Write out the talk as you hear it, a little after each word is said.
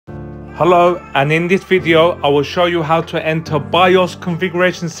Hello, and in this video I will show you how to enter BIOS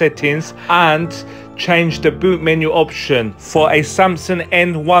configuration settings and change the boot menu option for a Samsung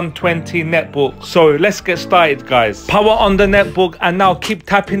N120 netbook. So let's get started, guys. Power on the netbook and now keep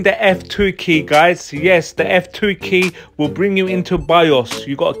tapping the F2 key, guys. Yes, the F2 key will bring you into BIOS.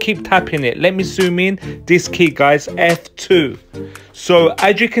 You got to keep tapping it. Let me zoom in. This key, guys, F2. So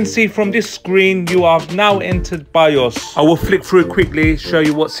as you can see from this screen, you have now entered BIOS. I will flick through quickly, show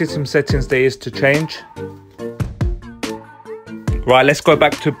you what system settings there is to change. Right, let's go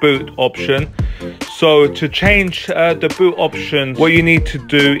back to boot option. So to change the boot option, what you need to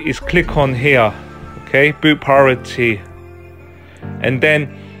do is click on here, okay, boot priority. And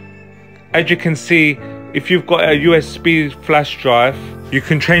then as you can see, if you've got a USB flash drive, you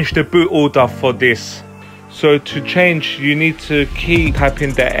can change the boot order for this. So to change, you need to keep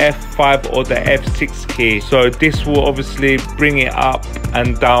tapping the F5 or the F6 key. So this will obviously bring it up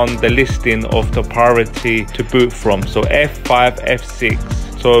and down the listing of the priority to boot from. So F5,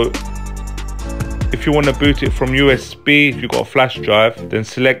 F6. So if you want to boot it from USB, if you've got a flash drive, then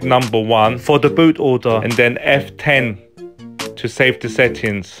select number 1 for the boot order and then F10 to save the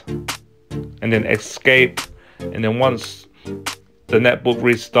settings. And then escape. And then once the netbook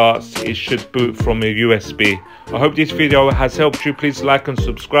restarts, it should boot from a USB. I hope this video has helped you. Please like and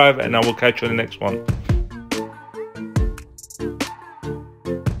subscribe, and I will catch you on the next one.